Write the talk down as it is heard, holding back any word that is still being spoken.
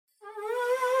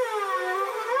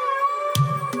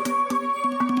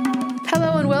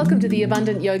welcome to the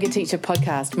Abundant Yoga Teacher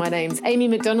podcast. My name's Amy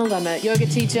McDonald. I'm a yoga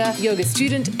teacher, yoga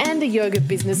student, and a yoga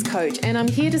business coach. And I'm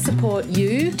here to support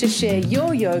you to share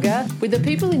your yoga with the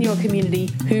people in your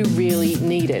community who really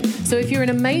need it. So if you're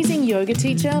an amazing yoga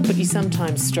teacher, but you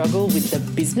sometimes struggle with the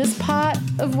business part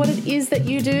of what it is that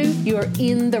you do, you're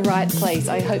in the right place.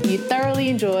 I hope you thoroughly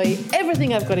enjoy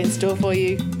everything I've got in store for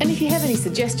you. And if you have any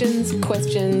suggestions,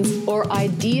 questions, or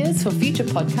ideas for future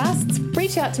podcasts,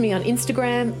 reach out to me on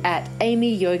Instagram at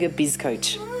Amy Yoga Biz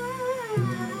Coach.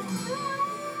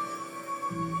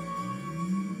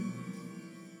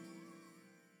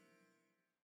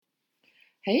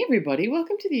 Hey everybody,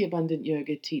 welcome to the Abundant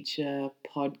Yoga Teacher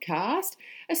podcast.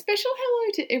 A special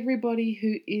hello to everybody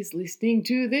who is listening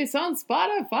to this on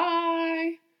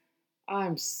Spotify.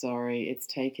 I'm sorry it's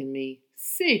taken me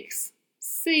 6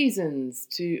 seasons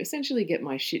to essentially get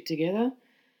my shit together.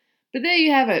 But there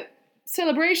you have it.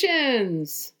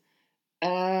 Celebrations.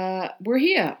 We're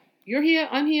here. You're here.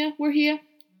 I'm here. We're here.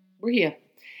 We're here.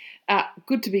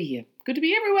 Good to be here. Good to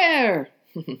be everywhere.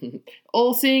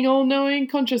 All seeing, all knowing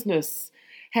consciousness.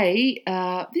 Hey,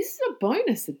 this is a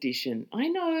bonus edition. I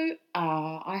know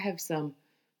I have some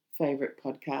favorite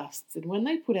podcasts, and when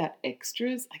they put out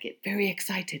extras, I get very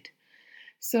excited.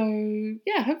 So,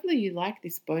 yeah, hopefully you like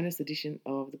this bonus edition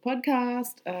of the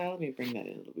podcast. Let me bring that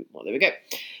in a little bit more. There we go.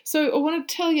 So I want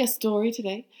to tell you a story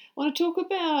today. I want to talk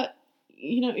about,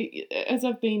 as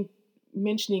I've been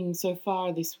mentioning so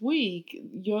far this week,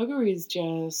 yoga is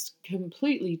just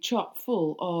completely chock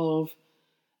full of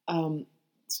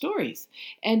stories.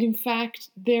 And in fact,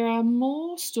 there are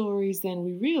more stories than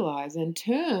we realize, and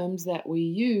terms that we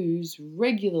use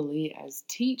regularly as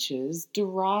teachers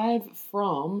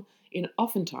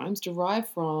oftentimes derive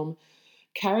from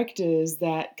characters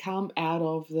that come out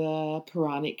of the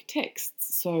Puranic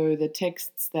texts. So the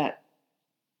texts the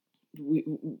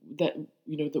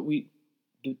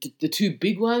two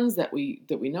big ones that we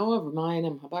know of, Ramayana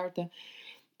and Mahabharata,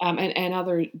 and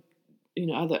other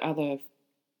I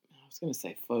was going to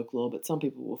say folklore, but some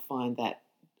people will find that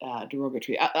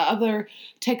derogatory. Other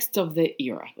texts of the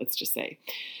era, let's just say.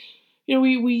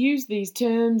 We use these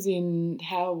terms in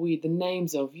the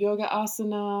names of yoga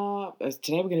asana. As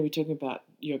today we're going to be talking about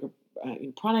yoga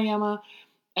in pranayama.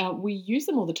 We use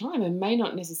them all the time and may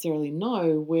not necessarily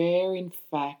know where, in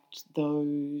fact,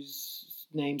 those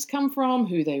names come from,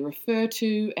 who they refer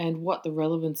to, and what the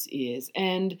relevance is.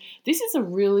 And this is a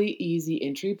really easy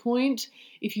entry point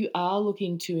if you are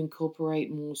looking to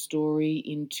incorporate more story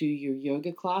into your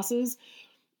yoga classes,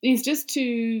 is just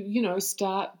to,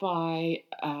 start by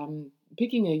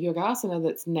picking a yogasana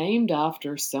that's named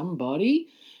after somebody,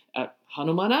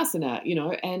 Hanumanasana,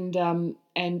 and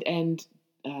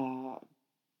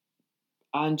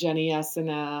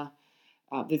Anjaneyasana.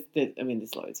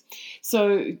 There's loads.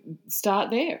 So start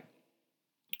there.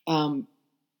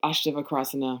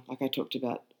 Ashtavakrasana, like I talked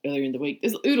about earlier in the week.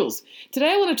 There's oodles.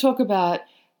 Today I want to talk about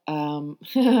one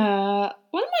of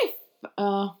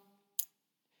my,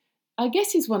 I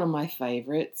guess he's one of my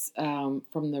favorites from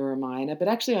the Ramayana, but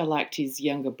actually I liked his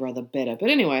younger brother better. But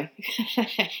anyway,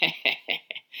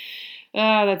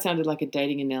 that sounded like a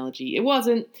dating analogy. It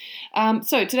wasn't.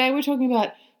 So today we're talking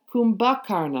about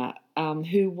Kumbhakarna,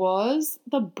 who was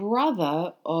the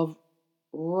brother of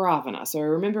Ravana. So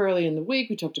remember earlier in the week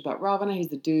we talked about Ravana. He's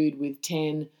the dude with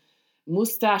 10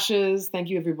 mustaches. Thank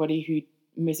you everybody who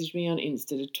messaged me on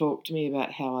Insta to talk to me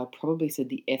about how I probably said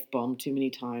the F-bomb too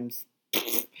many times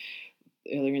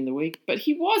earlier in the week. But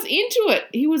he was into it.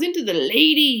 He was into the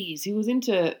ladies. He was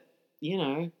into,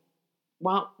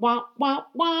 wow, wow, wow,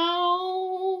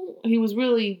 wow. He was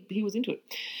into it.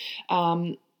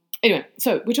 Anyway,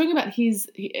 so we're talking about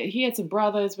he had some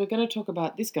brothers. We're going to talk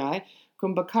about this guy,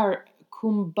 Kumbhakarna.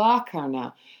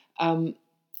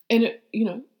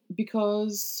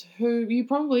 Because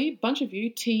a bunch of you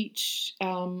teach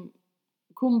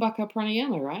Kumbhaka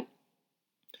Pranayama, right?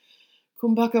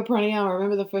 Kumbhaka Pranayama. I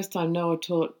remember the first time Noah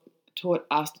taught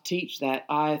us to teach that,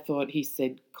 I thought he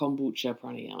said kombucha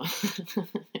pranayama.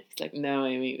 He's like, no,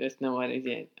 Amy, that's not what I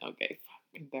did. Okay,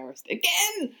 embarrassed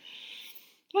again.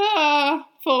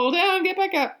 Fall down, get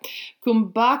back up.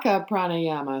 Kumbhaka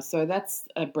pranayama. So that's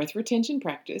a breath retention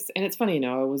practice. And it's funny,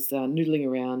 I was noodling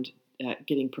around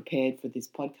getting prepared for this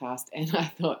podcast, and I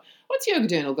thought, what's Yoga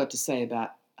Journal got to say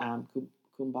about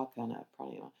Kumbhaka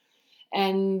pranayama?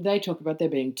 And they talk about there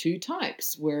being 2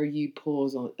 types, where you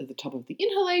pause at the top of the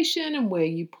inhalation and where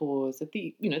you pause at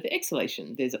the, the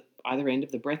exhalation. There's either end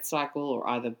of the breath cycle, or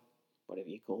either, whatever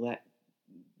you call that,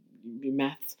 your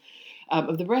maths,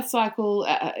 of the breath cycle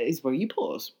is where you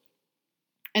pause.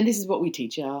 And this is what we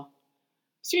teach our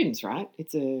students, right?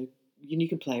 It's a you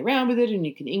can play around with it, and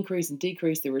you can increase and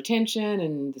decrease the retention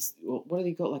and this, what do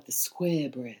they call it, like the square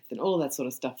breath and all of that sort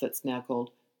of stuff that's now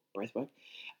called breath work.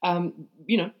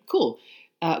 Cool.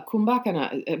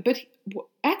 Kumbhakana. But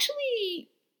actually,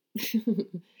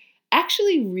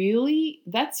 actually, really,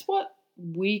 that's what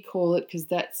we call it because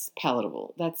that's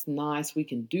palatable. That's nice. We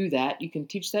can do that. You can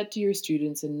teach that to your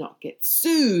students and not get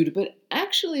sued. But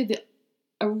actually,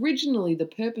 originally, the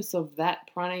purpose of that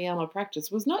pranayama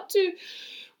practice was not to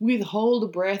withhold a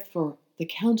breath for the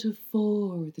count of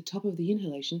 4 at the top of the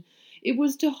inhalation. It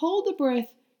was to hold the breath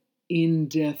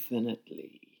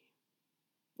indefinitely.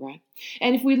 Right?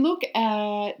 And if we look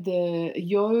at the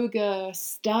yoga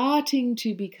starting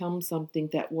to become something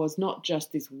that was not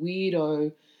just this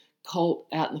weirdo cult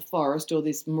out in the forest or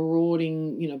this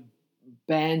marauding,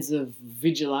 bands of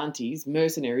vigilantes,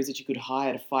 mercenaries that you could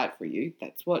hire to fight for you.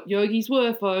 That's what yogis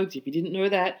were, folks. If you didn't know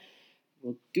that,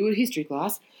 we'll do a history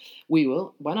class. We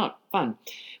will. Why not? Fun.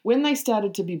 When they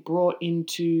started to be brought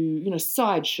into,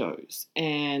 sideshows,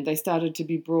 and they started to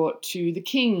be brought to the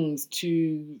kings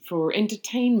for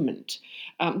entertainment,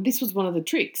 this was one of the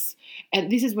tricks.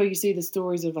 And this is where you see the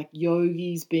stories of like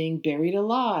yogis being buried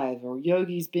alive or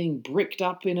yogis being bricked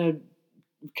up in a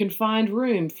confined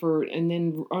room and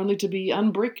then only to be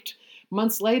unbricked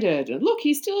months later. Look,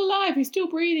 he's still alive. He's still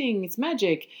breathing. It's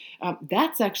magic.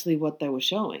 That's actually what they were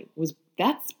showing.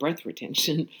 That's breath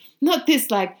retention, not this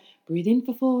like breathe in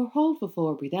for 4, hold for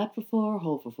 4, breathe out for 4,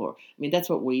 hold for 4. I mean, that's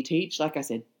what we teach. Like I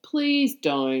said, please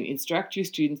don't instruct your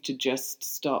students to just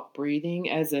stop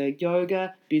breathing. As a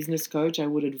yoga business coach, I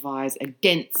would advise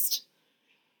against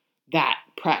that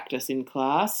practice in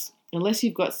class, unless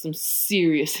you've got some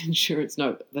serious insurance.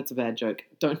 No, that's a bad joke.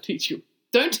 Don't teach your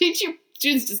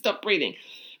students to stop breathing.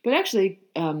 But actually,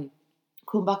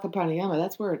 Kumbhaka Pranayama,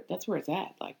 that's where it's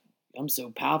at. Like, I'm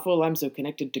so powerful. I'm so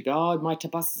connected to God. My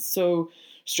tapas is so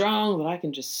strong that I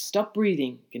can just stop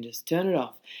breathing. I can just turn it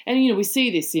off. And we see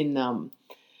this in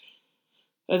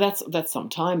that's some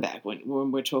time back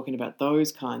when we're talking about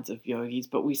those kinds of yogis.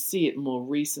 But we see it more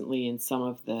recently in some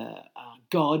of the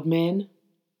God men.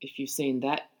 If you've seen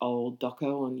that old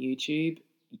doco on YouTube,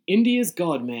 India's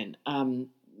God men.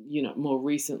 More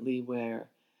recently where.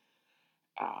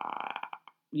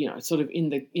 Sort of in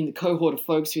the cohort of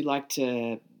folks who like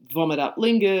to vomit up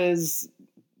lingers,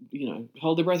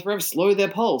 hold their breath forever, slow their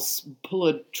pulse, pull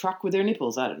a truck with their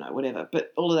nipples, I don't know, whatever.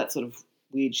 But all of that sort of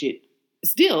weird shit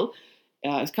still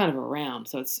is kind of around,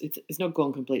 so it's not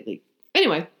gone completely.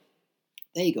 Anyway,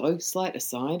 there you go, slight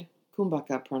aside,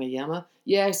 Kumbhaka Pranayama.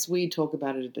 Yes, we talk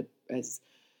about it as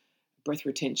breath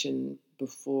retention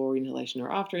before inhalation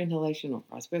or after inhalation or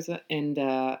vice versa,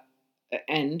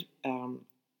 and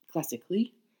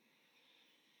classically,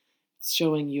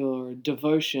 showing your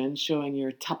devotion, showing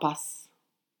your tapas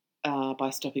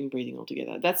by stopping breathing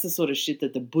altogether. That's the sort of shit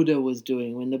that the Buddha was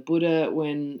doing when the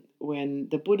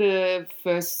Buddha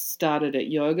first started at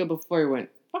yoga. Before he went,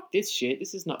 fuck this shit,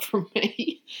 this is not for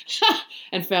me,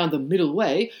 and found the middle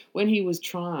way. When he was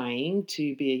trying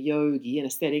to be a yogi, an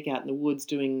ascetic out in the woods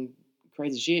doing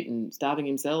crazy shit and starving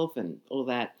himself and all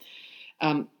that,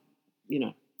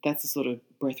 that's the sort of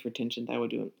breath retention they were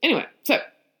doing. Anyway,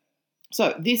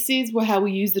 so this is how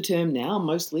we use the term now,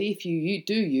 mostly, if you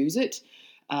do use it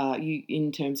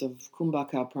in terms of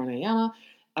Kumbhaka Pranayama,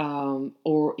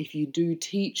 or if you do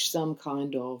teach some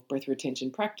kind of breath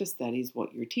retention practice, that is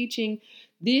what you're teaching.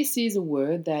 This is a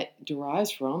word that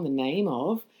derives from the name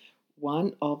of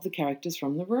one of the characters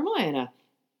from the Ramayana.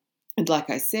 And like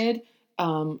I said,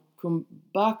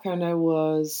 Kumbhakana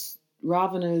was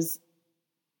Ravana's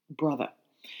brother.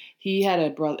 He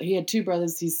had two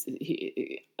brothers. He's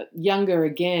younger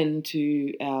again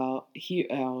to our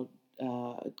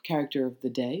character of the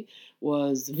day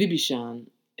was Vibhishan,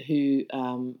 who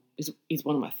is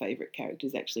one of my favorite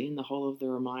characters actually in the whole of the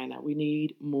Ramayana. We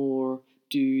need more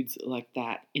dudes like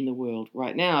that in the world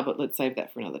right now, but let's save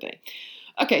that for another day.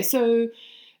 Okay, so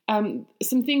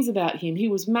some things about him. He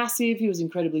was massive. He was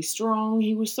incredibly strong.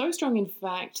 He was so strong, in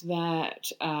fact,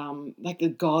 that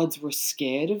the gods were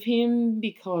scared of him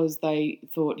because they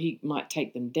thought he might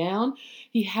take them down.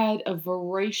 He had a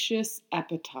voracious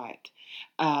appetite,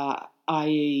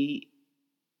 i.e.,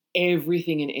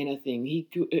 everything and anything.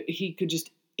 He could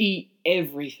just eat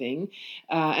everything.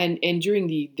 And during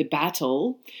the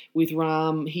battle with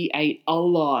Ram, he ate a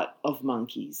lot of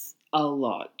monkeys. A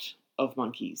lot of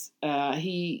monkeys. The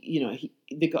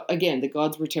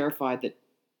gods were terrified that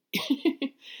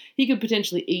he could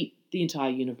potentially eat the entire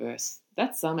universe.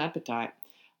 That's some appetite.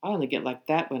 I only get like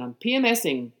that when I'm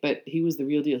PMSing, but he was the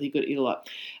real deal. He could eat a lot.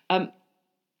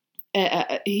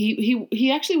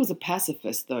 He actually was a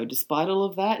pacifist, though. Despite all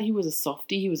of that, he was a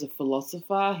softie. He was a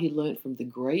philosopher. He learnt from the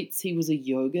greats. He was a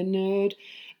yoga nerd.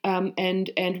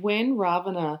 And when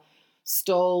Ravana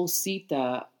stole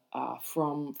Sita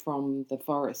from the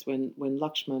forest, when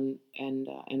Lakshman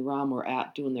and Ram were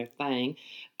out doing their thing,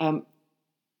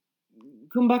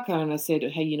 Kumbhakarna said,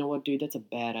 "Hey, you know what, dude? That's a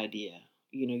bad idea.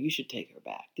 You should take her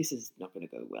back. This is not going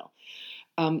to go well."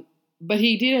 But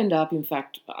he did end up, in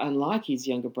fact, unlike his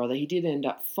younger brother, he did end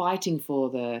up fighting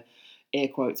for the, air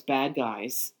quotes, bad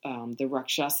guys, the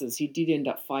Rakshasas. He did end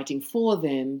up fighting for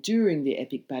them during the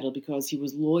epic battle because he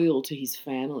was loyal to his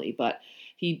family. But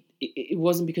it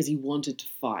wasn't because he wanted to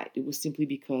fight. It was simply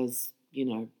because,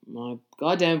 my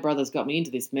goddamn brother's got me into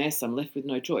this mess. I'm left with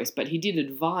no choice. But he did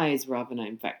advise Ravana,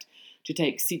 in fact, to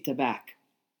take Sita back.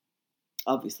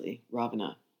 Obviously,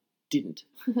 Ravana didn't.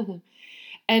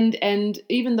 And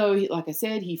even though, like I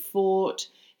said, he fought,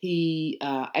 he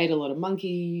ate a lot of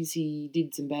monkeys, he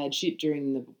did some bad shit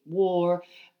during the war,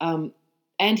 and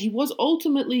he was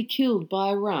ultimately killed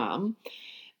by Ram,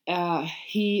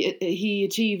 he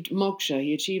achieved moksha,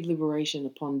 he achieved liberation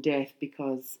upon death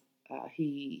because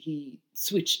he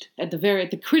switched at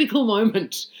the critical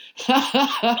moment.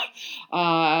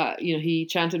 He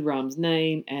chanted Ram's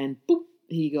name and boop,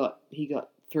 he got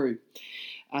through.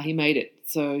 He made it.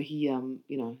 So he,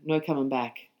 no coming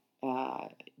back.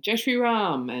 Jai Shri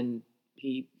Ram, and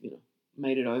he,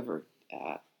 made it over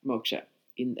moksha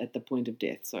at the point of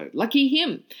death. So lucky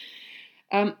him.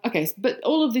 Okay, but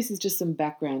all of this is just some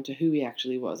background to who he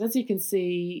actually was. As you can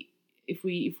see, if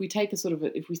we take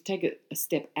a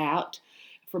step out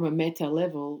from a meta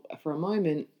level for a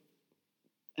moment,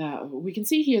 we can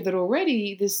see here that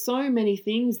already there's so many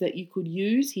things that you could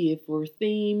use here for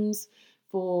themes,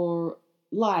 for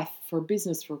life, for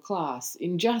business, for class,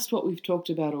 in just what we've talked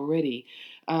about already.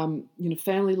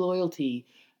 Family loyalty,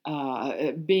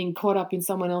 being caught up in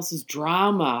someone else's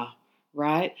drama,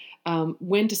 right?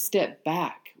 When to step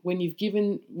back, when you've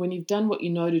done what you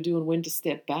know to do, and when to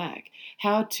step back,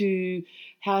 how to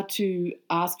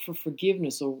ask for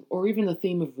forgiveness, or even the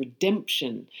theme of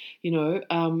redemption. I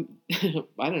don't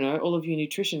know, all of you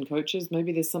nutrition coaches,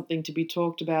 maybe there's something to be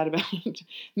talked about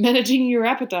managing your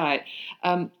appetite.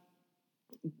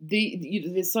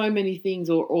 There's so many things,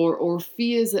 or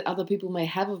fears that other people may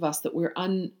have of us that we're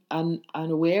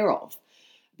unaware of,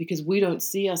 because we don't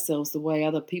see ourselves the way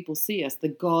other people see us. The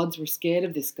gods were scared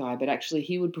of this guy, but actually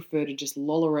he would prefer to just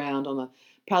loll around on a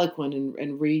palanquin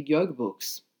and read yoga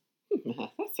books. That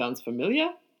sounds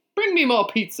familiar. Bring me more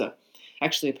pizza.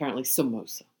 Actually, apparently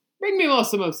samosa. Bring me more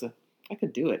samosa. I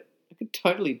could do it. I could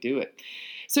totally do it.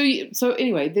 So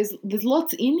anyway, there's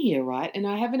lots in here, right? And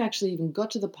I haven't actually even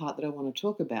got to the part that I want to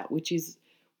talk about, which is,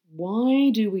 why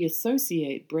do we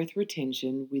associate breath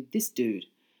retention with this dude?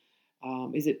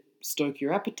 Is it stoke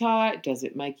your appetite? Does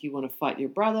it make you want to fight your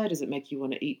brother? Does it make you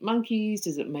want to eat monkeys?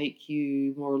 Does it make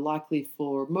you more likely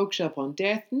for moksha upon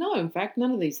death? No, in fact,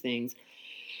 none of these things.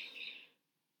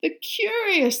 The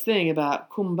curious thing about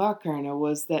Kumbhakarna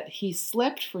was that he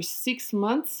slept for 6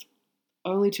 months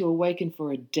only to awaken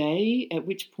for a day, at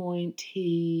which point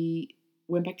he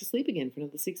went back to sleep again for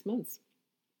another 6 months.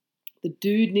 The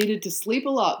dude needed to sleep a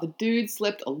lot. The dude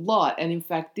slept a lot. And in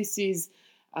fact, this is,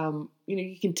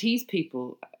 you can tease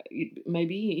people.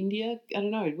 Maybe India, I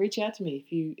don't know, reach out to me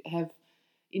if you have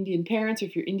Indian parents, or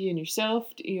if you're Indian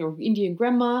yourself, or Indian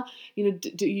grandma.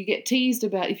 Do you get teased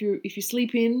about if you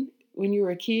sleep in when you were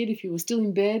a kid, if you were still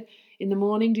in bed in the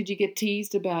morning, did you get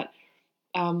teased about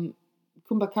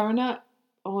Kumbhakarna?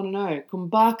 I want to know.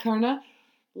 Kumbhakarna,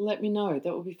 let me know.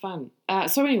 That would be fun.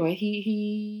 So anyway,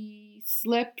 he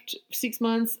slept 6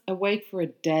 months, awake for a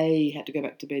day, had to go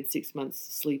back to bed, 6 months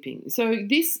sleeping. So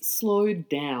this slowed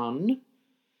down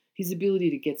his ability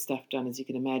to get stuff done, as you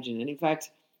can imagine. And in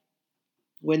fact,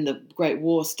 when the Great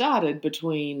War started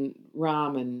between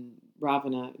Ram and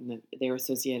Ravana and their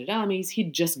associated armies,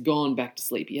 he'd just gone back to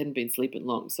sleep. He hadn't been sleeping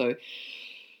long. So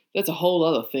that's a whole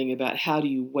other thing about how do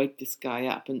you wake this guy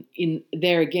up. And in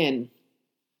there again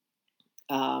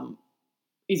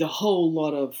is a whole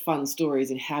lot of fun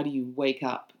stories in how do you wake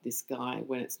up this guy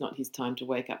when it's not his time to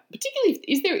wake up. Particularly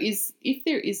if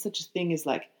there is such a thing as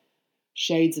like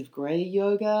shades of grey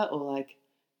yoga, or like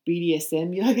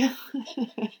BDSM yoga.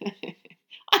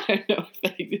 I don't know if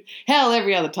they exist. Hell,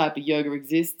 every other type of yoga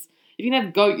exists. If you can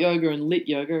have goat yoga and lit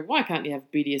yoga, why can't you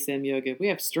have BDSM yoga? We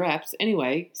have straps.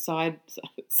 Anyway, sidebar.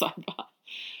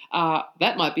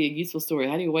 That might be a useful story.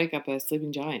 How do you wake up a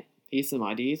sleeping giant? Here's some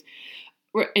ideas.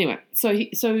 Anyway, so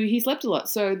he slept a lot.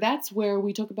 So that's where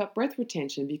we talk about breath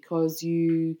retention, because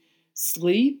you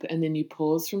sleep and then you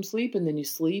pause from sleep and then you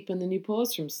sleep and then you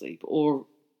pause from sleep. Or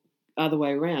other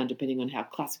way around, depending on how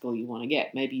classical you want to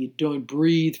get. Maybe you don't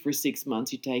breathe for 6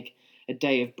 months, you take a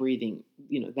day of breathing,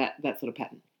 that sort of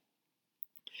pattern.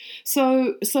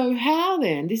 So how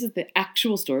then, this is the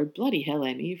actual story. Bloody hell,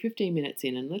 Amy, you're 15 minutes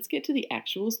in, and let's get to the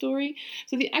actual story.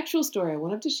 So the actual story I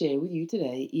wanted to share with you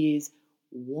today is,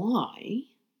 why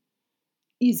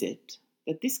is it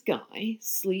that this guy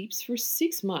sleeps for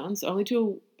 6 months only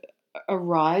to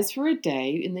arise for a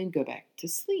day and then go back to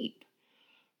sleep?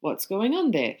 What's going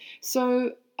on there?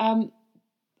 So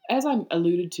as I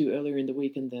alluded to earlier in the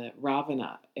week in the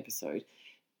Ravana episode,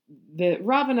 the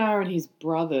Ravana and his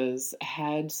brothers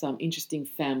had some interesting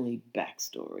family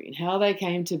backstory and how they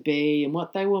came to be and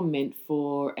what they were meant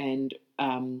for, and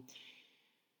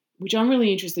which I'm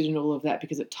really interested in all of that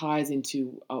because it ties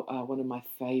into one of my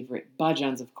favourite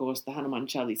bhajans, of course, the Hanuman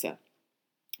Chalisa.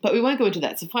 But we won't go into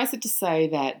that. Suffice it to say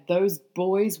that those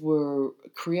boys were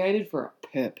created for a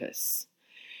purpose.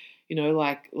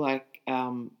 Like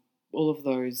all of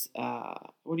those,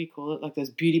 what do you call it? Like those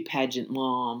beauty pageant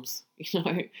moms,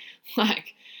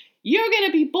 like, you're going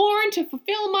to be born to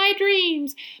fulfill my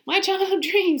dreams, my childhood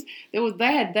dreams.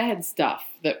 They had stuff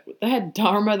they had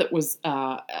dharma that was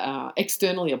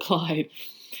externally applied.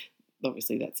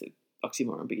 Obviously, that's an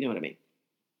oxymoron, but you know what I mean.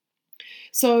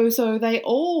 So they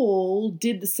all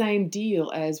did the same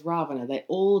deal as Ravana. They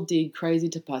all did crazy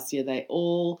tapasya. They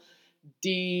all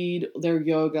did their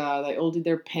yoga, they all did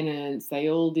their penance, they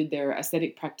all did their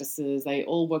ascetic practices, they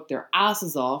all worked their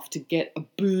asses off to get a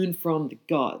boon from the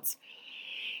gods.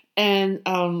 And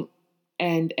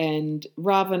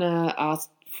Ravana asked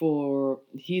for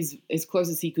as close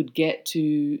as he could get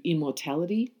to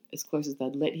immortality, as close as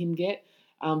they'd let him get.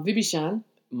 Vibhishan,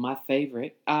 my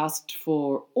favourite, asked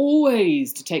for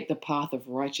always to take the path of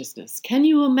righteousness. Can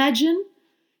you imagine?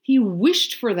 He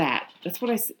wished for that. That's what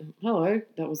I said. Hello,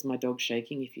 that was my dog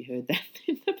shaking, if you heard that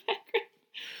in the background.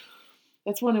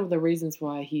 That's one of the reasons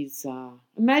why he's...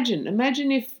 Imagine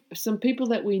if some people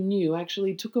that we knew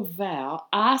actually took a vow,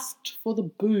 asked for the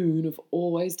boon of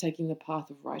always taking the path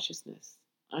of righteousness.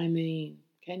 I mean,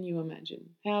 can you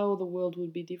imagine how the world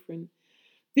would be different?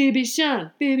 Vibhishan,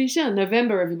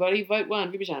 November, everybody, vote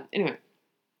 1, Vibhishan. Anyway,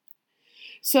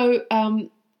 so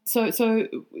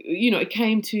it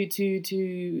came to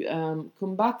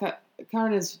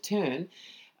Kumbhakarna's turn.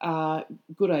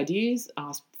 Good ideas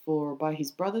asked for by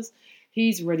his brothers.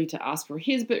 He's ready to ask for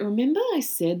his. But remember I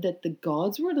said that the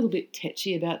gods were a little bit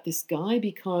tetchy about this guy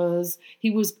because he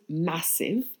was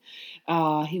massive.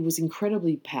 He was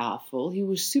incredibly powerful. He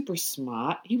was super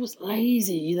smart. He was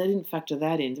lazy. They didn't factor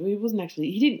that in. So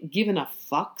he didn't give enough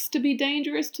fucks to be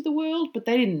dangerous to the world, but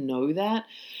they didn't know that.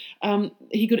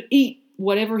 He could eat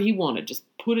whatever he wanted, just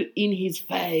put it in his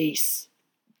face.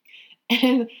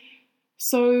 And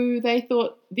so they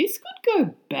thought, this could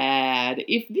go bad.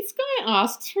 If this guy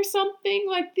asks for something,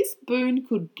 like, this boon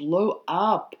could blow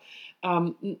up.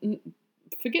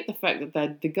 Forget the fact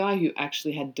that the guy who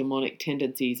actually had demonic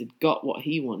tendencies had got what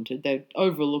he wanted. They'd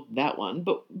overlooked that one.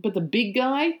 But the big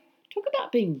guy, talk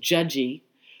about being judgy.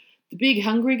 The big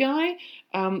hungry guy,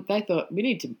 they thought, we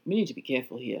need to be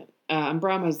careful here. And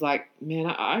Brahma's like, man,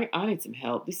 I need some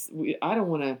help. I don't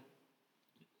want to.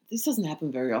 This doesn't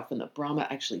happen very often that Brahma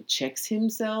actually checks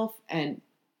himself and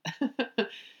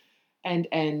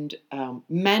and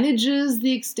manages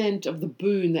the extent of the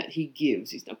boon that he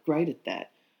gives. He's not great at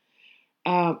that.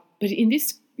 But in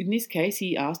this case,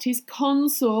 he asked his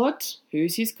consort.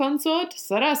 Who's his consort?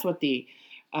 Saraswati,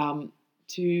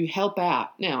 to help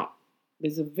out. Now,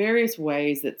 there's various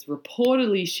ways that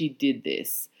reportedly she did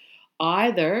this.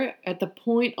 Either at the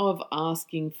point of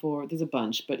asking for, there's a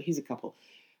bunch, but here's a couple.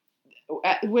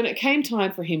 When it came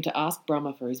time for him to ask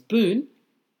Brahma for his boon,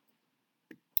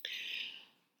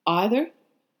 either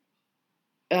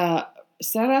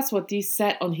Saraswati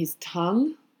sat on his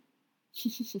tongue.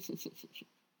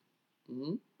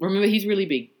 Remember, he's really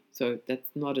big, so that's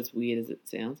not as weird as it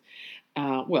sounds.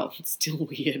 Well, it's still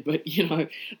weird, but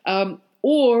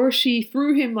or she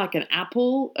threw him like an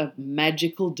apple, a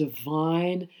magical,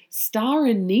 divine star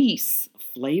anise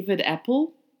flavored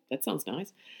apple. That sounds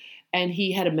nice. And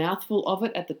he had a mouthful of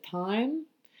it at the time.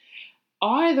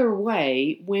 Either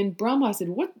way, when Brahma said,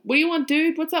 what do you want,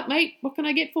 dude? What's up, mate? What can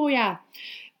I get for ya?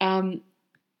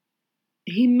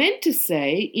 He meant to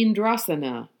say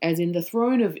Indrasana, as in the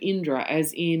throne of Indra,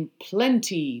 as in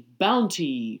plenty,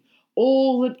 bounty,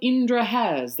 all that Indra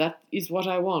has. That is what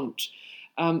I want.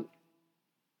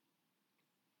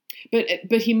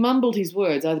 But he mumbled his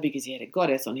words, either because he had a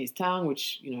goddess on his tongue,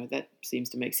 which, that seems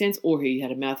to make sense, or he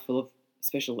had a mouthful of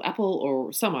special apple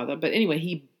or some other. But anyway,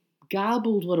 he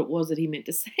garbled what it was that he meant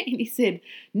to say, and he said,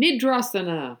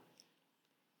 Nidrasana.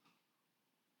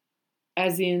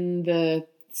 as in the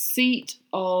seat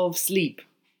of sleep,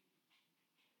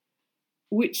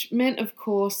 which meant, of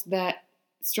course, that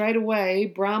straight away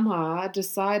Brahma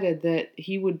decided that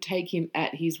he would take him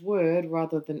at his word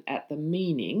rather than at the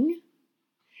meaning,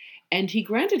 and he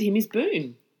granted him his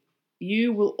boon.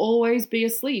 You will always be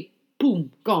asleep.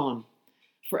 Boom, gone.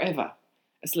 Forever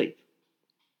asleep.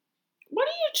 What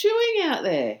are you chewing out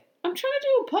there? I'm trying to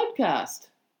do a podcast.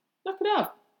 Knock it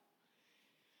up.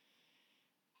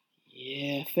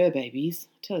 Yeah, fur babies,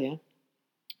 I tell ya.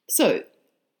 So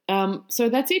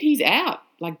that's it. He's out,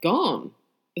 like gone,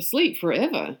 asleep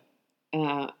forever,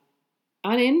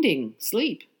 unending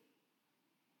sleep,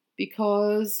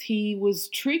 because he was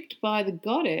tricked by the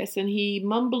goddess and he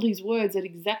mumbled his words at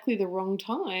exactly the wrong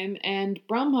time, and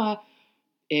Brahma,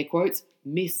 air quotes,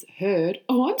 misheard.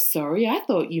 Oh, I'm sorry, I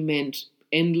thought you meant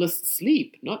endless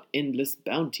sleep, not endless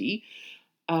bounty.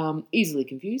 Easily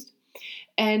confused.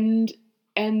 And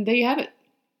there you have it.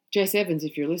 Jess Evans,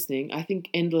 if you're listening, I think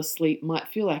endless sleep might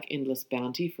feel like endless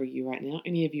bounty for you right now.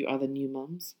 Any of you other new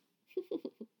mums?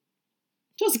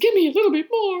 Just give me a little bit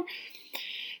more.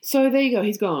 So there you go,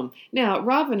 he's gone. Now,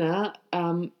 Ravana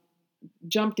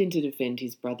jumped in to defend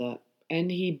his brother, and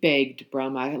he begged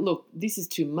Brahma, look, this is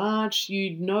too much.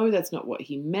 You know that's not what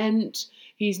he meant.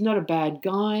 He's not a bad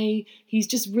guy. He's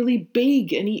just really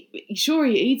big, and he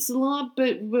eats a lot,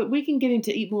 but we can get him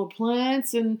to eat more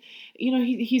plants, and,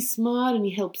 he's smart, and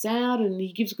he helps out, and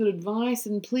he gives good advice,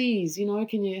 and please,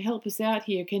 can you help us out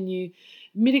here? Can you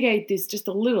mitigate this just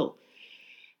a little?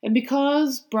 And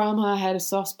because Brahma had a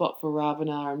soft spot for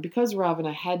Ravana, and because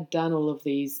Ravana had done all of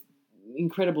these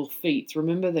incredible feats,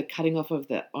 remember the cutting off of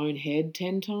their own head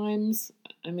 10 times?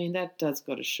 I mean, that does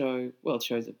got to show, well, it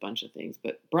shows a bunch of things,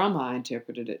 but Brahma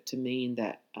interpreted it to mean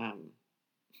that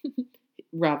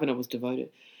Ravana was devoted.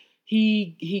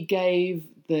 He gave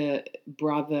the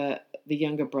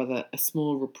younger brother, a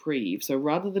small reprieve. So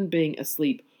rather than being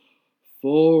asleep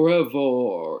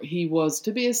forever, he was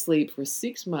to be asleep for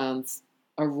 6 months,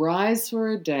 arise for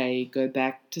a day, go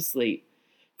back to sleep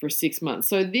for 6 months.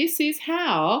 So this is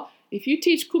how, if you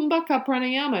teach Kumbhaka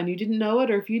Pranayama and you didn't know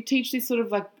it, or if you teach this sort of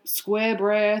like square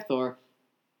breath or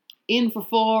in for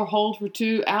 4, hold for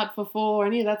 2, out for 4,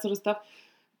 any of that sort of stuff,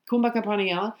 Kumbhaka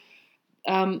Pranayama,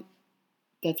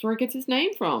 that's where it gets its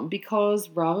name from, because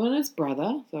Ravana's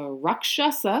brother, so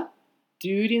Rakshasa,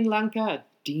 dude in Lanka, a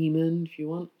demon if you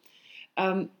want,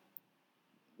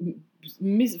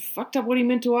 fucked up what he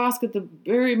meant to ask at the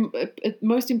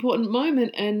most important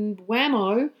moment, and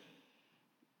whammo,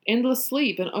 endless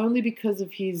sleep. And only because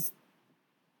of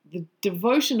the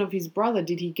devotion of his brother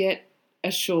did he get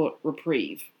a short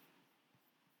reprieve.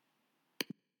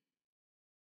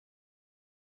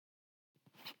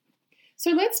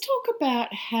 So let's talk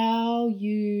about how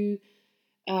you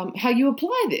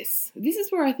apply this. This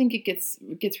is where I think it gets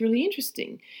really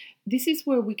interesting. This is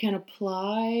where we can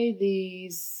apply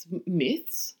these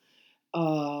myths,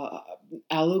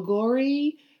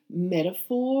 allegory,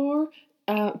 metaphor,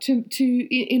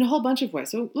 in a whole bunch of ways.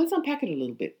 So let's unpack it a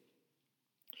little bit.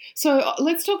 So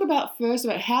let's talk about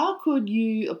how could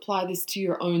you apply this to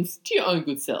your own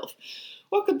good self?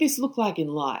 What could this look like in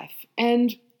life?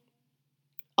 And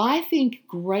I think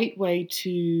great way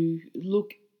to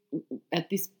look at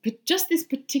this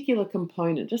particular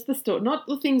component, just the story, not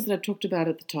the things that I talked about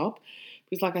at the top,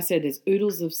 because like I said, there's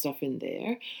oodles of stuff in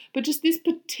there, but just this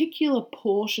particular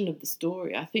portion of the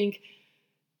story. I think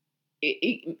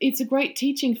it's a great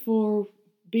teaching for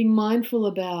being mindful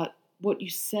about what you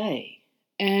say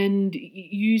and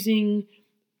using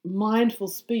mindful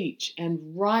speech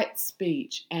and right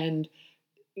speech and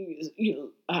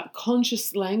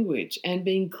conscious language and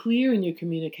being clear in your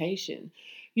communication.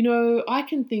 I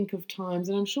can think of times,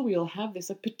 and I'm sure we all have this,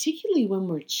 like particularly when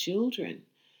we're children,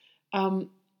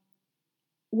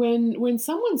 when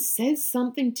someone says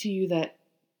something to you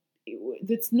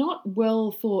that's not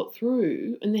well thought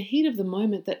through, in the heat of the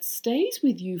moment, that stays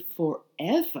with you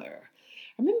forever.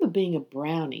 I remember being a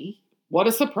brownie. What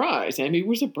a surprise! Amy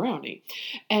was a brownie,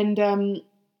 and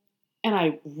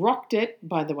I rocked it.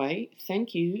 By the way,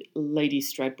 thank you, Lady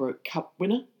Stradbroke Cup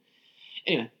winner.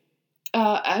 Anyway.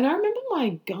 And I remember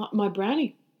my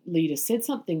brownie leader said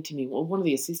something to me, or one of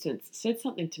the assistants said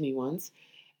something to me once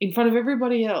in front of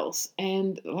everybody else,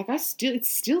 and it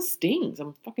still stings.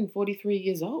 I'm fucking 43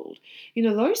 years old.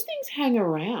 Those things hang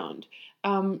around.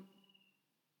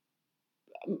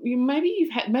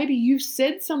 Maybe you've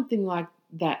said something like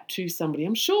that to somebody.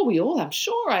 I'm sure we all have. I'm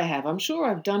sure I have. I'm sure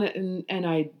I've done it, and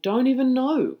I don't even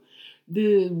know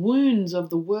the wounds of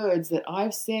the words that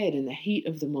I've said in the heat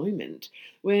of the moment,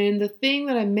 when the thing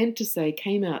that I meant to say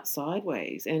came out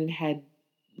sideways and had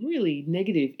really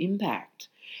negative impact.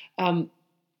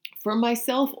 for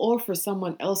myself or for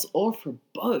someone else or for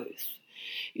both.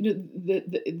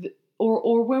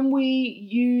 Or when we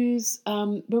use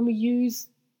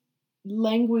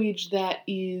language that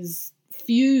is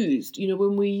fused,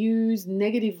 when we use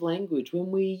negative language, when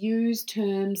we use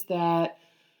terms that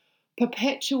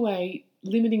perpetuate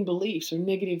limiting beliefs or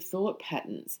negative thought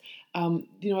patterns.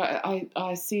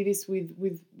 I see this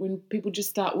with when people just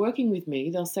start working with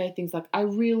me. They'll say things like, I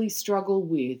really struggle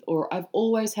with, or I've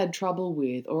always had trouble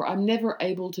with, or I'm never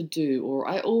able to do, or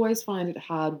I always find it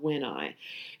hard when I.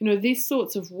 These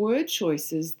sorts of word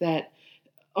choices that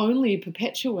only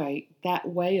perpetuate that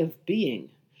way of being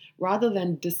rather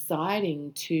than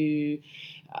deciding to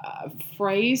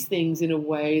phrase things in a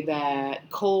way that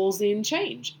calls in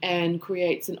change and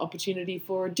creates an opportunity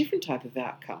for a different type of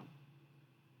outcome.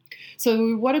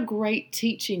 So what a great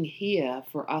teaching here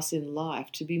for us in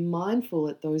life, to be mindful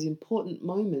at those important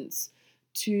moments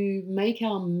to make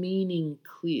our meaning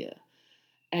clear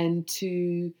and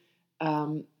to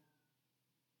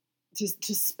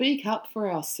speak up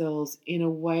for ourselves in a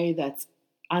way that's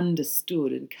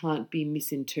understood and can't be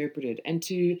misinterpreted, and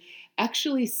to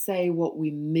actually say what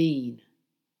we mean.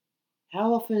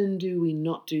 How often do we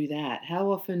not do that?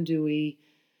 How often do we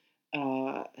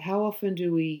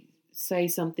say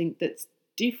something that's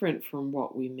different from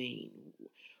what we mean?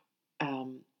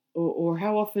 Or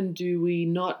how often do we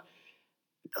not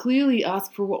clearly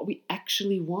ask for what we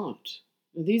actually want?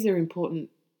 Well, these are important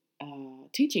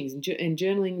teachings and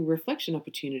journaling reflection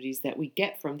opportunities that we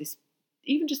get from this,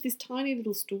 even just this tiny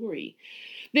little story.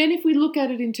 Then if we look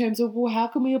at it in terms of, well, how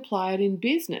can we apply it in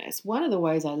business? One of the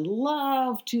ways I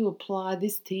love to apply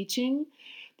this teaching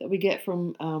that we get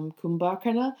from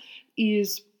Kumbhakarna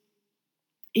is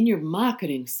in your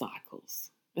marketing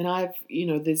cycles. And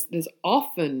there's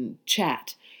often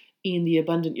chat in the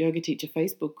Abundant Yoga Teacher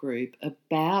Facebook group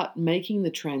about making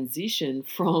the transition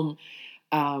from,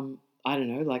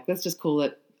 let's just call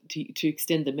it, to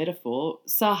extend the metaphor,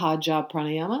 Sahaja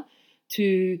Pranayama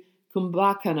to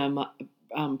Kumbhakarna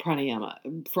Pranayama,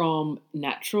 from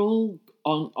natural,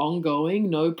 ongoing,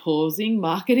 no pausing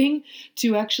marketing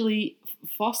to actually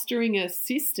fostering a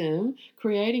system,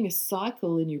 creating a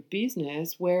cycle in your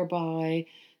business whereby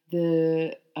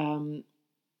there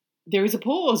is a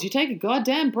pause. You take a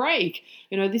goddamn break.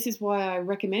 This is why I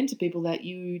recommend to people that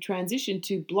you transition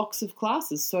to blocks of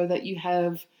classes so that you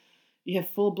have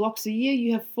 4 blocks a year,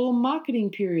 you have 4 marketing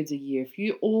periods a year. If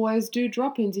you always do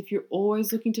drop-ins, if you're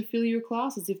always looking to fill your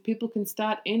classes, if people can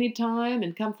start anytime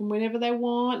and come from whenever they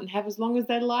want and have as long as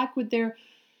they like with their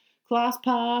class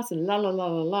pass and la la la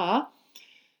la la,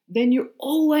 then you're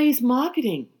always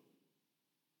marketing.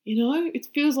 It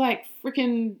feels like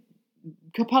freaking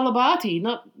Kapalabhati,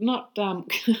 not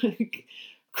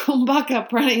Kumbhaka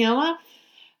Pranayama.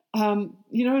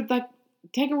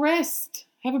 Take a rest.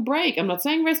 Have a break. I'm not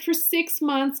saying rest for 6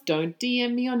 months. Don't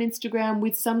DM me on Instagram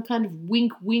with some kind of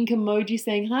wink emoji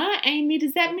saying, "Huh, Amy,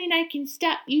 does that mean I can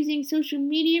stop using social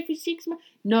media for 6 months?"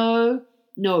 No.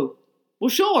 Well,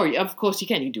 sure, of course you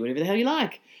can. You can do whatever the hell you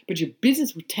like. But your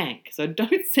business will tank. So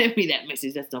don't send me that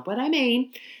message. That's not what I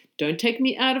mean. Don't take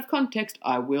me out of context.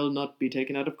 I will not be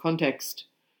taken out of context.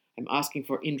 I'm asking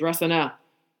for Indrasana,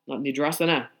 not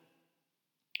Nidrasana.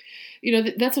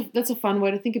 That's a fun way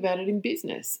to think about it in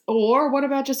business. Or what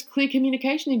about just clear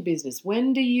communication in business? What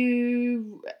are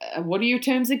your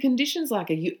terms and conditions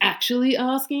like? Are you actually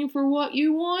asking for what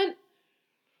you want?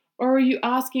 Or are you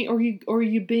asking, or are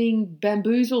you being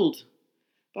bamboozled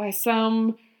by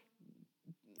some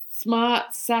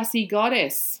smart, sassy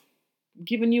goddess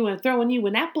throwing you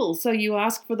an apple so you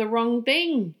ask for the wrong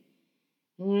thing?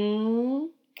 And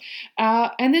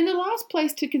then the last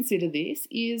place to consider this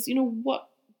is,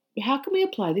 how can we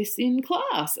apply this in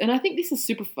class? And I think this is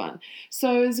super fun.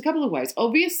 So there's a couple of ways.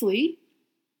 Obviously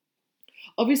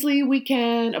we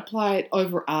can apply it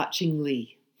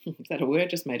overarchingly. Is that a word?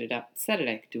 Just made it up.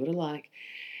 Saturday, I could do what I like.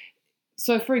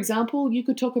 So, for example, you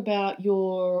could talk about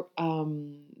your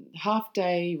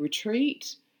half-day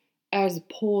retreat as a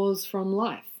pause from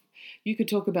life. You could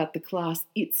talk about the class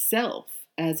itself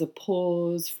as a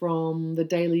pause from the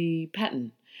daily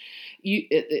pattern.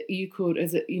 You could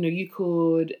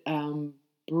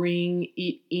bring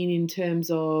it in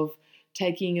terms of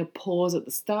taking a pause at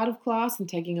the start of class and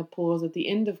taking a pause at the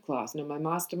end of class. My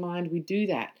mastermind, we do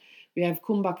that. We have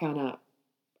Kumbhakarna.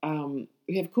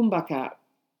 We have Kumbhaka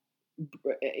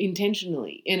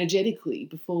intentionally, energetically,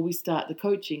 before we start the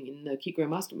coaching in the Kick Grow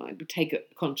Mastermind. We take a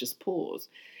conscious pause.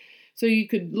 So you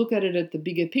could look at it at the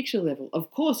bigger picture level. Of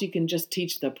course, you can just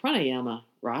teach the pranayama,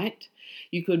 right?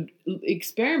 You could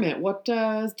experiment. What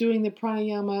does doing the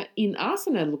pranayama in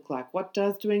asana look like? What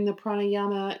does doing the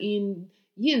pranayama in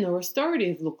yin or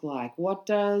restorative look like? What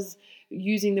does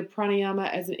using the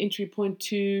pranayama as an entry point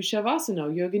to shavasana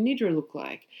or yoga nidra look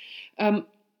like? I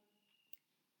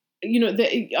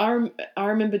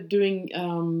remember doing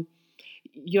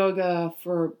yoga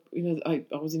for, I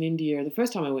was in India, the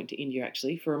first time I went to India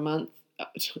actually, for a month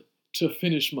to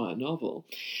finish my novel.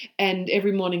 And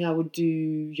every morning I would do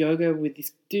yoga with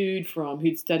this dude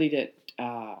who'd studied at,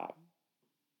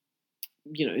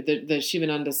 the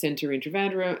Shivananda Center in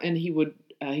Trivandrum, and he would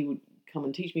come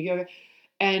and teach me yoga.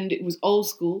 And it was old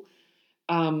school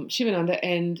Shivananda,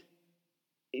 and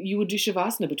you would do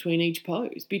shavasana between each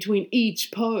pose.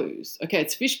 Okay,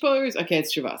 it's fish pose. Okay,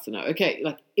 it's shavasana. Okay,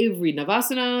 like every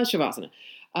navasana, shavasana.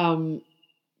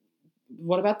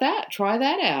 What about that? Try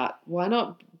that out. Why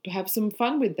not have some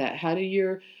fun with that? How do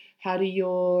your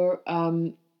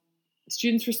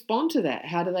students respond to that?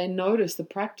 How do they notice the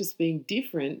practice being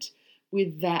different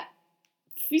with that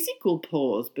physical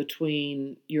pause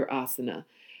between your asana?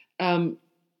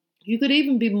 You could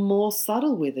even be more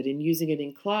subtle with it in using it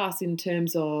in class in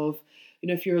terms of,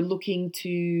 if you're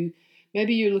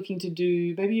maybe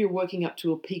you're working up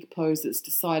to a peak pose that's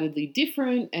decidedly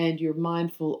different and you're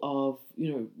mindful of,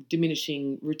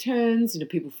 diminishing returns,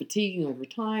 people fatiguing over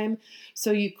time.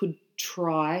 So you could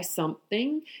try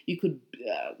something. You could,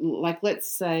 let's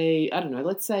say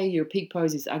your peak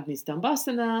pose is Agni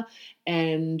Stambhasana,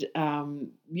 and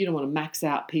you don't want to max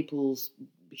out people's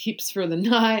hips for the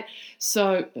night.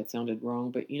 So that sounded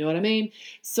wrong, but you know what I mean.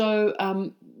 So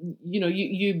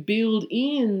you build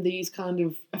in these kind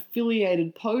of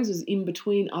affiliated poses in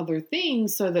between other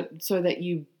things, so that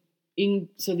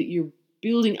you're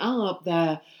building up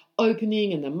the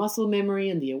opening and the muscle memory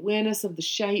and the awareness of the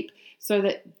shape, so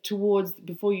that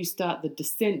before you start the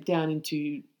descent down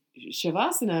into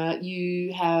Shavasana,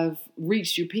 you have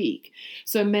reached your peak.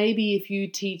 So maybe if you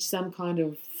teach some kind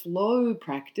of flow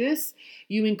practice,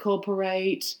 you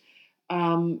incorporate,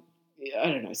 some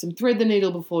thread the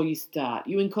needle before you start.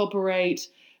 You incorporate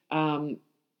Ekapada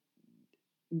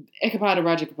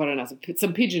Rajakapadanasa,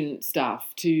 some pigeon stuff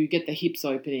to get the hips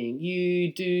opening.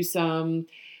 You do some,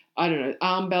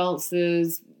 arm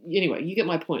balances. Anyway, you get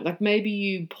my point. Like maybe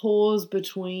you pause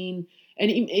between.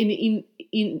 And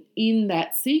in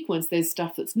that sequence, there's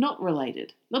stuff that's not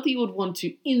related. Not that you would want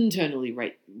to internally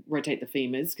rotate the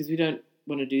femurs, because we don't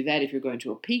want to do that if you're going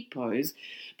to a peak pose.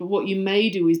 But what you may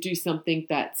do is do something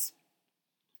that's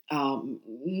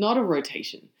not a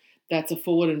rotation. That's a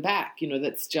forward and back.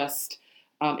 That's just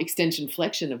extension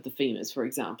flexion of the femurs, for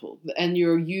example. And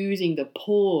you're using the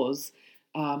pause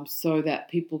so that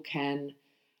people can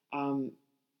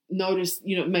notice.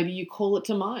 Maybe you call it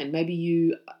to mind. Maybe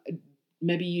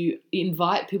you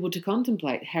invite people to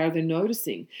contemplate how they're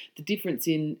noticing the difference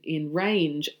in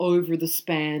range over the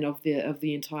span of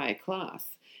the entire class.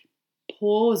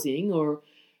 Pausing or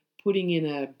putting in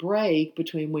a break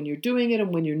between when you're doing it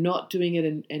and when you're not doing it,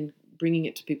 and bringing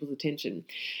it to people's attention.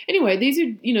 Anyway, these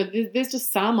are, there's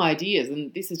just some ideas,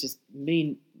 and this is just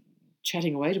me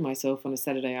chatting away to myself on a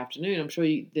Saturday afternoon. I'm sure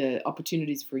the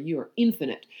opportunities for you are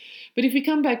infinite. But if we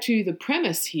come back to the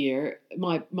premise here,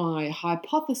 my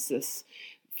hypothesis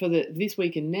for this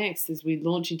week and next, as we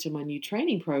launch into my new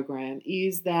training program,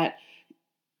 is that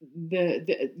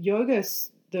the yoga,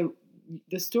 the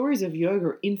stories of yoga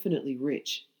are infinitely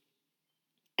rich.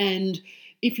 And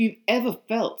if you've ever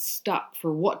felt stuck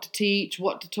for what to teach,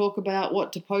 what to talk about,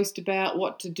 what to post about,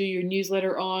 what to do your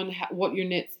newsletter on, what your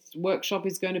next workshop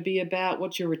is going to be about,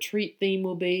 what your retreat theme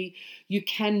will be, you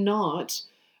cannot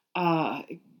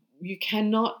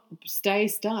stay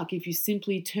stuck if you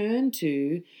simply turn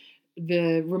to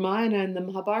the Ramayana and the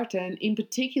Mahabharata, and in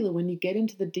particular when you get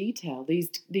into the detail,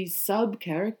 these sub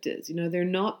characters, they're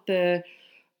not the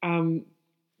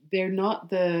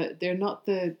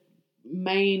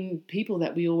main people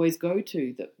that we always go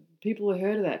to. That people have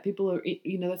heard of that. People are,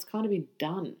 that's kind of been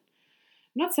done.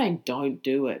 I'm not saying don't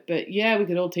do it, but yeah, we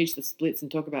could all teach the splits and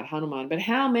talk about Hanuman, but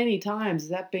how many times has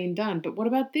that been done? But what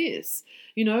about this?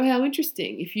 How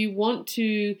interesting. If you want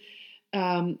to,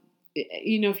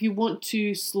 if you want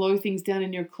to slow things down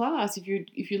in your class, if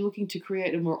you're looking to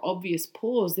create a more obvious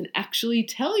pause, then actually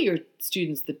tell your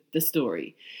students the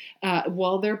story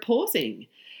while they're pausing.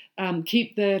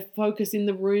 Keep the focus in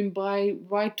the room by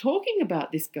talking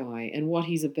about this guy and what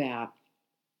he's about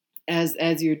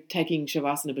as you're taking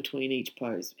Shavasana between each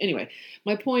pose. Anyway,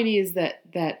 my point is that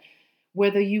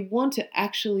whether you want to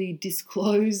actually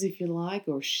disclose, if you like,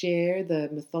 or share the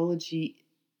mythology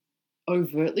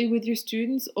overtly with your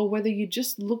students, or whether you're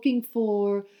just looking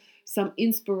for some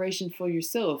inspiration for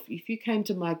yourself. If you came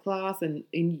to my class and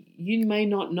you may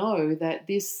not know that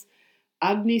this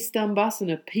Agni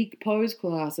Stambhasana peak pose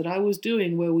class that I was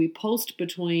doing where we pulsed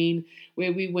between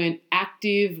where we went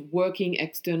active working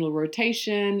external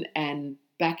rotation and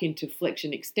back into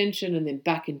flexion extension and then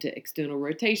back into external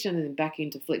rotation and then back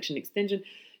into flexion extension.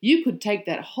 You could take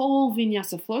that whole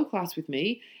vinyasa flow class with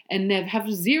me and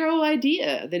have zero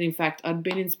idea that in fact I'd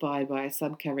been inspired by a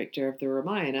sub-character of the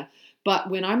Ramayana.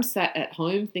 But when I'm sat at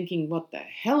home thinking, what the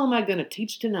hell am I going to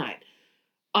teach tonight?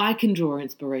 I can draw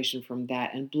inspiration from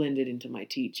that and blend it into my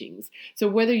teachings. So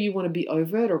whether you want to be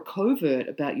overt or covert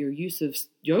about your use of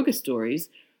yoga stories,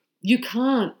 you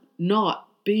can't not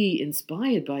be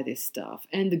inspired by this stuff.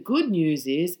 And the good news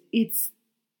is it's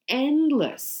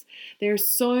endless. There are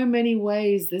so many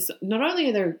ways. Not only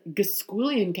are there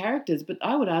gasquillion characters, but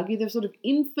I would argue there's sort of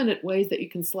infinite ways that you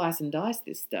can slice and dice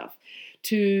this stuff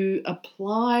to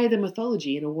apply the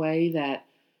mythology in a way that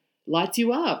lights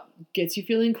you up, gets you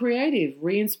feeling creative,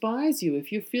 re-inspires you.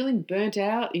 If you're feeling burnt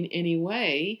out in any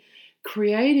way,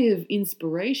 creative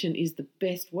inspiration is the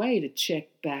best way to check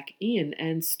back in,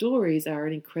 and stories are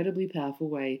an incredibly powerful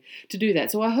way to do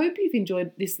that. So I hope you've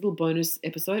enjoyed this little bonus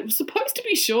episode. It was supposed to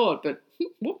be short, but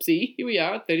whoopsie, here we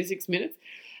are at 36 minutes.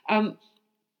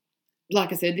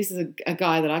 Like I said, this is a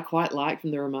guy that I quite like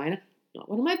from the Ramayana. Not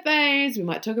one of my faves. We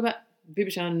might talk about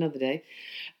Vibhishan another day.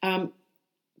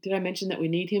 Did I mention that we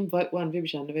need him? Vote 1,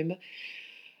 Vibhishan, November.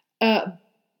 An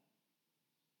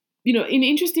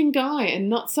interesting guy and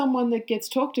not someone that gets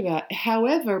talked about.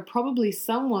 However, probably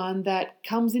someone that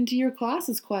comes into your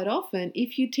classes quite often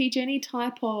if you teach any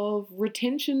type of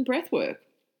retention breathwork.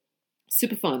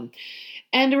 Super fun.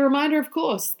 And a reminder, of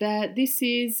course, that this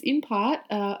is in part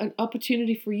an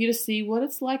opportunity for you to see what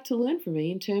it's like to learn from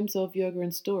me in terms of yoga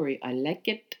and story. I like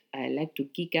it. I like to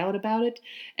geek out about it.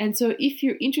 And so if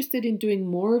you're interested in doing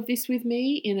more of this with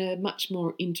me in a much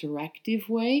more interactive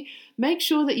way, make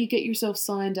sure that you get yourself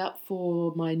signed up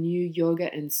for my new Yoga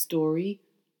and Story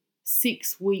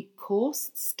 6-week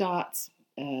course. Starts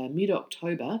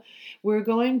mid-October. We're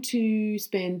going to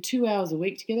spend 2 hours a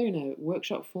week together in a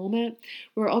workshop format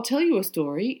where I'll tell you a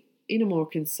story in a more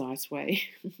concise way,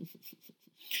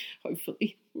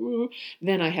 hopefully,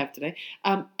 than I have today.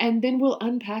 And then we'll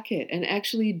unpack it and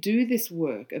actually do this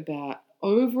work about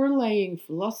overlaying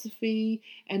philosophy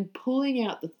and pulling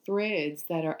out the threads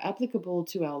that are applicable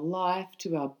to our life,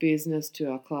 to our business,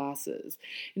 to our classes.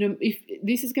 If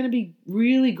this is going to be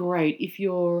really great if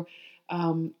you're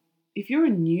a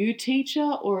new teacher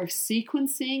or if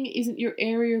sequencing isn't your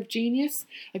area of genius,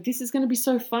 this is going to be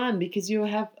so fun because you'll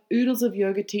have oodles of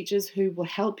yoga teachers who will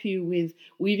help you with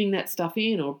weaving that stuff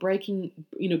in or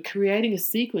creating a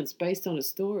sequence based on a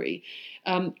story.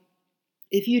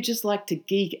 If you just like to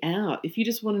geek out, if you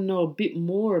just want to know a bit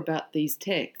more about these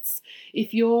texts,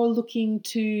 if you're looking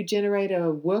to generate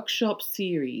a workshop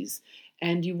series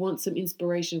and you want some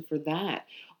inspiration for that,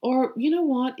 or, you know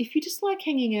what, if you just like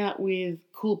hanging out with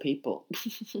cool people,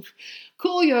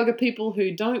 cool yoga people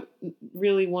who don't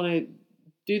really want to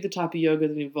do the type of yoga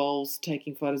that involves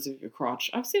taking photos of your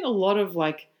crotch. I've seen a lot of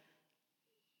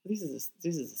this is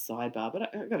a sidebar,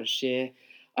 but I've got to share.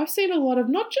 I've seen a lot of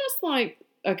not just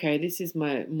okay, this is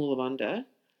my Mula.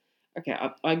 Okay,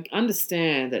 I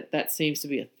understand that seems to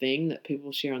be a thing that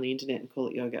people share on the internet and call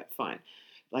it yoga. Fine.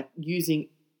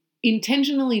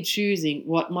 Intentionally choosing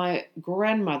what my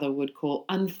grandmother would call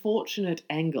unfortunate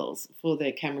angles for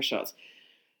their camera shots.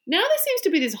 Now there seems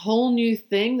to be this whole new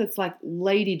thing that's like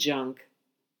lady junk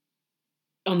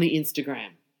on the Instagram.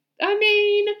 I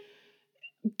mean,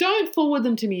 don't forward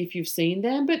them to me if you've seen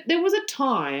them, but there was a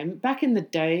time back in the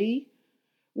day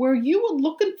where you were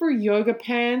looking for yoga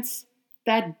pants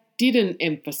that didn't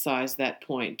emphasize that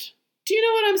point. Do you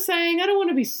know what I'm saying? I don't want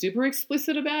to be super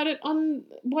explicit about it on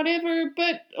whatever,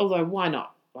 but although why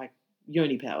not?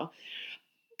 Yoni power.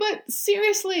 But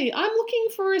seriously, I'm looking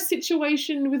for a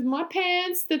situation with my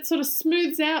pants that sort of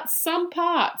smooths out some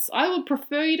parts. I would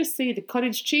prefer you to see the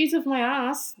cottage cheese of my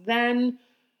ass than,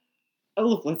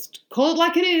 look, let's call it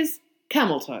like it is,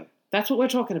 camel toe. That's what we're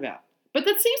talking about. But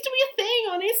that seems to be a thing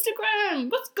on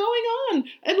Instagram. What's going on?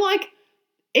 And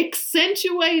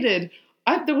accentuated.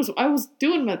 I was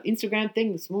doing my Instagram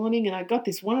thing this morning and I got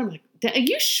this one. I'm like, are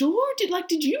you sure?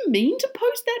 Did you mean to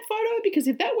post that photo? Because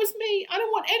if that was me, I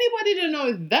don't want anybody to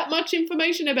know that much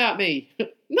information about me.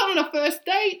 Not on a first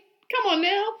date. Come on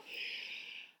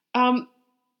now.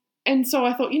 And so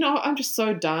I thought, I'm just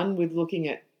so done with looking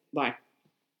at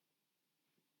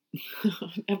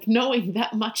of knowing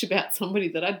that much about somebody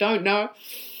that I don't know.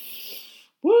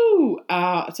 Woo!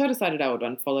 So I decided I would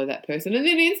unfollow that person. And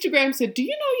then Instagram said, do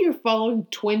you know you're following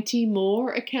 20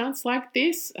 more accounts like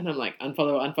this? And I'm like,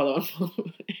 unfollow.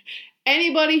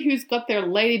 Anybody who's got their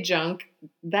lady junk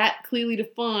that clearly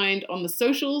defined on the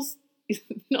socials is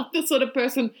not the sort of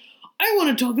person I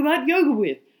want to talk about yoga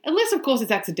with. Unless, of course,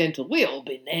 it's accidental. We all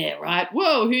been there, right?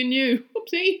 Whoa, who knew?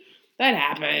 Oopsie. That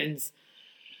happens.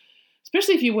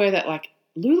 Especially if you wear that, like,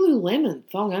 Lululemon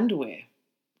thong underwear.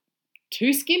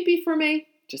 Too skimpy for me.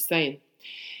 Just saying.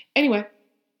 Anyway,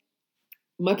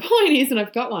 my point is, and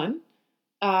I've got one,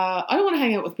 I don't want to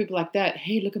hang out with people like that.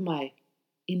 Hey, look at my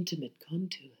intimate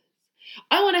contours.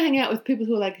 I want to hang out with people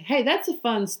who are like, hey, that's a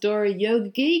fun story, yoga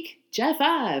geek.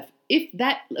 J5. If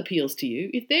that appeals to you,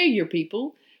 if they're your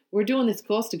people, we're doing this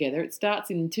course together. It starts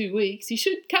in 2 weeks. You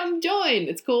should come join.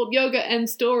 It's called Yoga and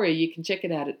Story. You can check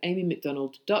it out at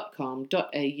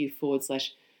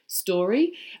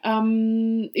amymcdonald.com.au/story.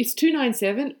 It's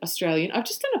 $297 Australian. I've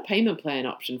just done a payment plan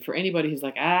option for anybody who's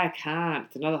like, I can't.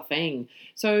 It's another thing.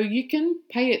 So you can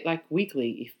pay it like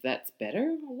weekly if that's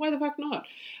better. Why the fuck not?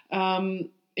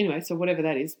 Anyway, so whatever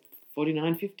that is,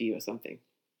 $49.50 or something.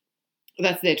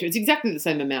 That's there too. It's exactly the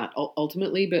same amount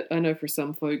ultimately, but I know for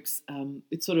some folks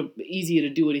it's sort of easier to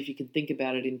do it if you can think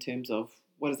about it in terms of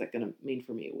what is that going to mean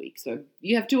for me a week. So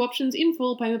you have two options: in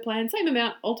full payment plan, same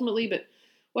amount ultimately, but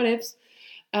whatevs.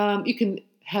 You can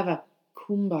have a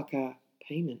Kumbhaka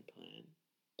payment plan.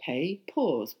 Pay,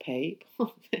 pause, pay,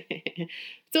 pause.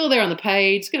 It's all there on the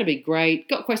page. It's going to be great.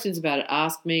 Got questions about it,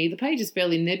 ask me. The page is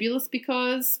fairly nebulous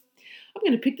because I'm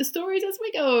going to pick the stories as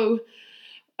we go.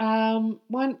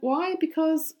 Why?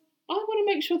 Because I want to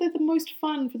make sure they're the most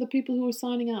fun for the people who are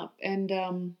signing up and,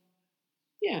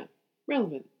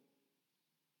 relevant.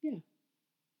 Yeah.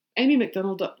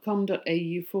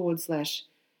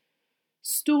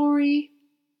 amymcdonald.com.au/story.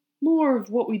 More of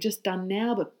what we just done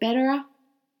now, but better.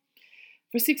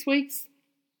 For 6 weeks.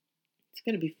 It's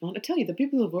going to be fun. I tell you, the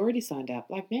people who have already signed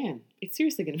up, like, man, it's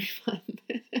seriously going to be fun.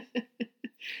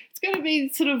 It's going to be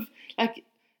sort of like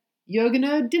Yoga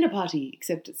Nerd dinner party,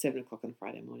 except at 7 o'clock on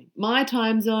Friday morning. My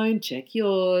time zone, check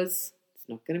yours. It's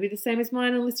not going to be the same as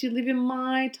mine unless you live in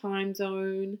my time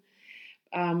zone.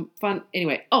 Fun.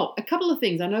 Anyway, a couple of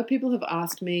things. I know people have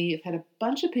asked me, I've had a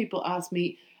bunch of people ask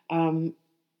me, can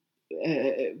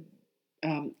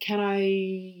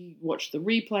I watch the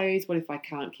replays? What if I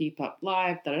can't keep up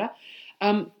live?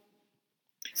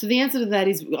 So the answer to that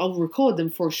is I'll record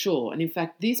them for sure. And in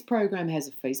fact, this program has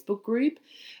a Facebook group,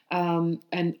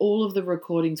 and all of the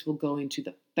recordings will go into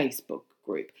the Facebook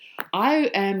group. I'm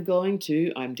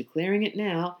declaring it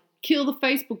now, kill the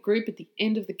Facebook group at the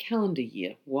end of the calendar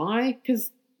year. Why?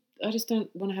 Because I just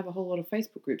don't want to have a whole lot of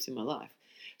Facebook groups in my life.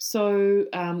 So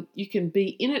you can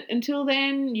be in it until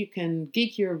then. You can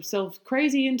geek yourself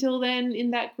crazy until then in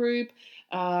that group.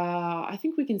 I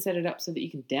think we can set it up so that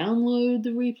you can download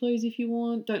the replays if you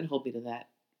want. Don't hold me to that.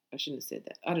 I shouldn't have said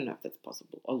that. I don't know if that's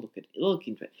possible. I'll look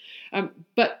into it.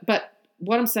 But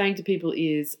what I'm saying to people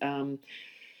is, I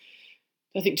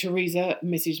think Teresa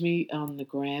messaged me on the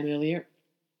gram earlier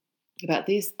about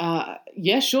this.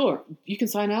 Yeah, sure. You can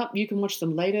sign up. You can watch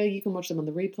them later. You can watch them on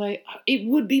the replay. It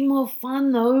would be more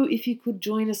fun, though, if you could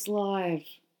join us live.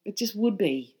 It just would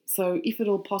be. So if at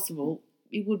all possible,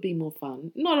 it would be more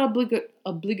fun. Not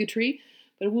obligatory,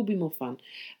 but it will be more fun.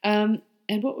 And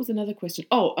what was another question?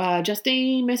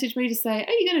 Justine messaged me to say,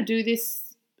 are you going to do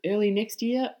this early next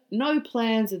year? No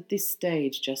plans at this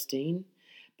stage, Justine.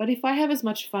 But if I have as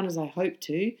much fun as I hope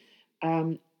to,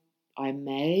 I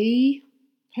may.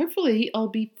 Hopefully, I'll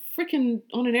be frickin'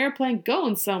 on an airplane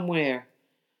going somewhere.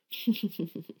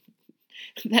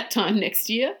 That time next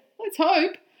year. Let's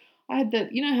hope. I had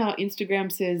that, you know how Instagram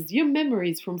says, your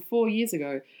memories from 4 years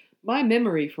ago. My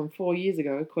memory from 4 years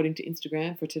ago, according to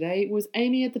Instagram for today, was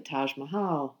Amy at the Taj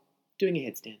Mahal doing a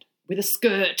headstand with a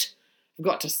skirt. I've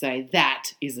got to say,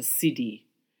 that is a siddhi.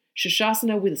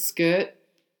 Shasasana with a skirt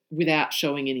without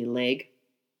showing any leg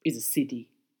is a siddhi,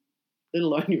 let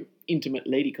alone your intimate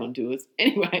lady contours.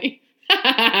 Anyway,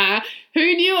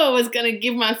 who knew I was going to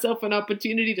give myself an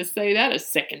opportunity to say that a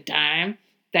second time?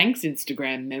 Thanks,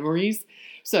 Instagram memories.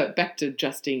 So back to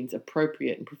Justine's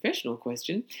appropriate and professional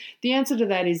question. The answer to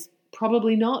that is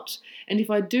probably not. And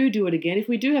if I do it again, if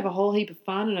we do have a whole heap of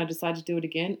fun and I decide to do it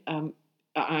again,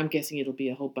 I'm guessing it'll be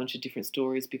a whole bunch of different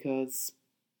stories because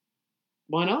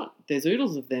why not? There's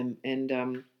oodles of them. And, I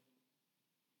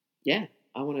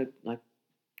want to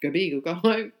go big or go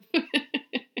home.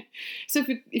 So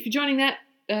if you're joining that,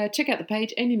 check out the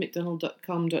page,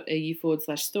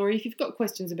 amymcdonald.com.au/story. If you've got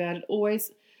questions about it,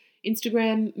 always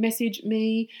Instagram message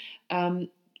me.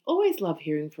 Always love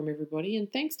hearing from everybody,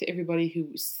 and thanks to everybody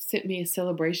who sent me a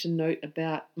celebration note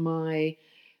about my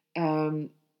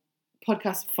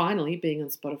podcast finally being on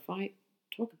Spotify.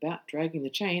 Talk about dragging the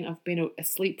chain. I've been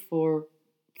asleep for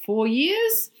 4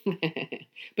 years.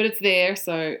 But it's there,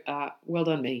 so well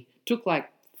done me. Took like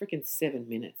freaking 7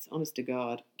 minutes, honest to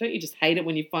God. Don't you just hate it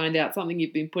when you find out something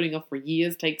you've been putting off for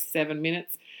years takes 7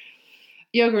 minutes?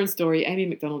 Yoga and Story,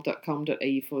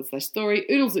 amymcdonald.com.au/story.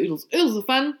 Oodles of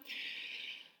fun.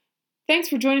 Thanks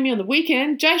for joining me on the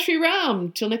weekend. Jai Shri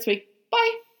Ram. Till next week.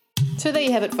 Bye. So there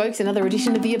you have it, folks, another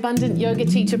edition of the Abundant Yoga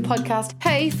Teacher podcast.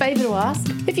 Hey, favour to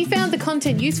ask. If you found the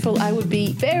content useful, I would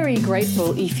be very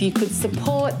grateful if you could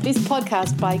support this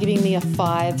podcast by giving me a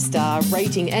 5-star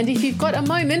rating. And if you've got a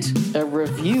moment, a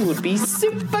review would be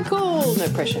super cool. No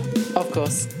pressure, of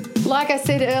course. Like I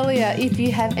said earlier, if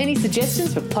you have any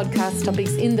suggestions for podcast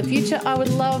topics in the future, I would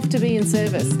love to be in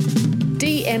service.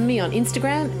 DM me on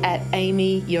Instagram at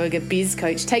Amy Yoga Biz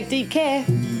Coach. Take deep care.